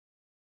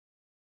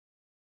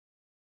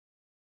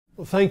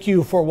Well, thank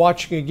you for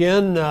watching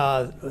again.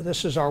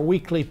 This is our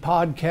weekly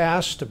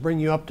podcast to bring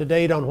you up to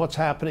date on what's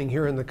happening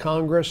here in the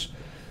Congress.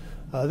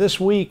 This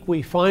week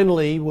we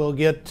finally will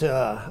get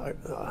a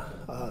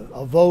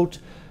vote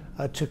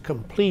to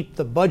complete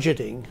the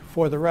budgeting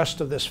for the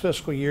rest of this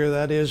fiscal year,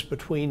 that is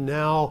between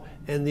now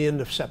and the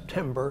end of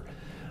September.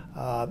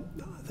 I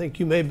think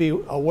you may be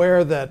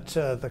aware that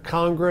the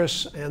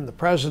Congress and the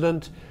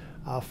President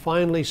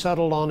finally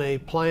settled on a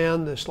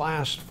plan this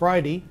last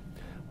Friday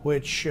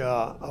which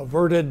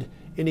averted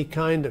any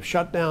kind of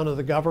shutdown of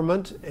the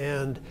government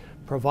and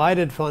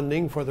provided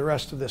funding for the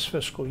rest of this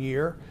fiscal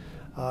year.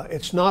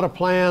 It's not a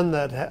plan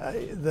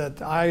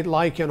that I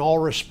like in all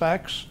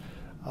respects,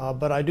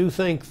 but I do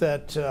think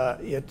that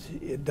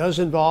it does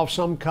involve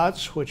some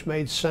cuts which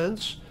made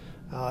sense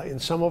in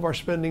some of our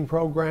spending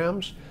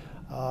programs,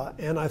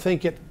 and I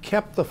think it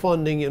kept the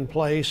funding in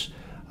place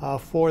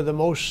for the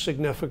most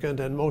significant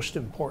and most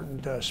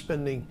important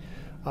spending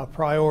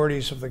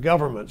priorities of the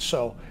government.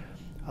 So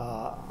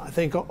I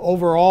think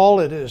overall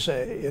it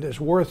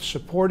is worth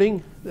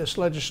supporting this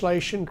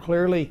legislation.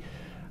 Clearly,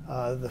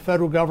 the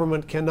federal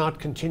government cannot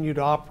continue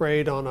to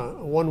operate on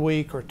a 1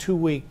 week or 2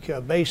 week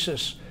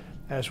basis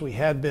as we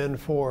had been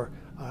for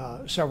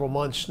several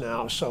months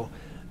now. So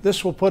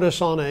this will put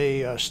us on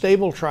a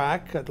stable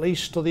track, at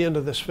least till the end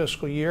of this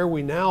fiscal year.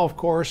 We now, of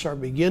course, are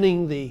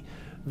beginning the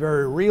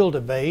very real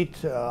debate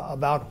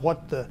about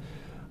what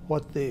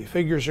the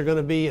figures are going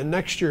to be in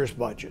next year's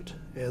budget.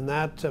 And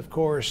that, of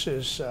course,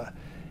 is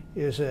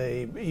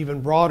a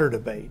even broader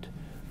debate.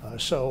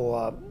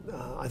 So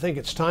I think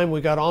it's time we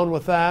got on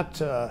with that.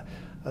 The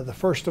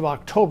 1st of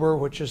October,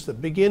 which is the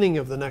beginning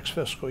of the next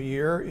fiscal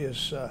year,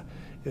 is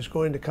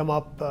going to come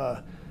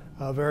up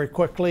very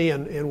quickly,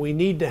 and we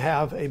need to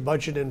have a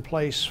budget in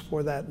place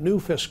for that new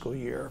fiscal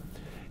year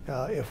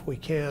if we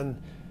can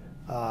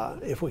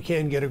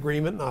get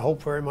agreement, and I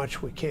hope very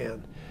much we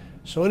can.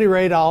 So at any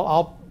rate,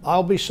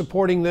 I'll be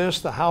supporting this.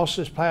 The House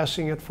is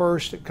passing it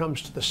first. It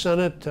comes to the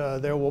Senate.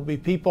 There will be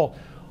people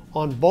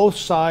on both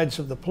sides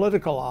of the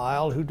political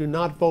aisle who do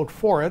not vote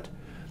for it,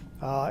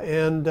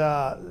 and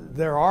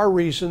there are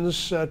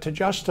reasons to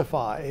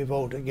justify a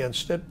vote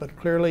against it, but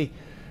clearly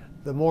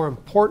the more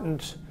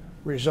important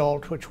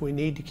result which we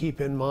need to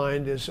keep in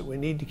mind is that we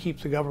need to keep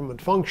the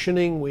government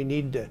functioning. We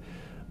need to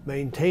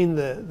maintain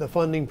the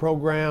funding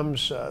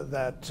programs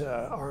that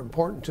are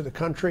important to the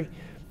country,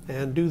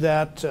 and do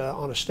that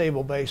on a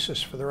stable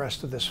basis for the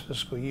rest of this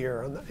fiscal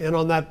year. And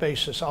on that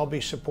basis, I'll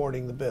be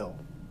supporting the bill.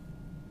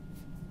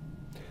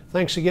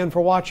 Thanks again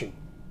for watching.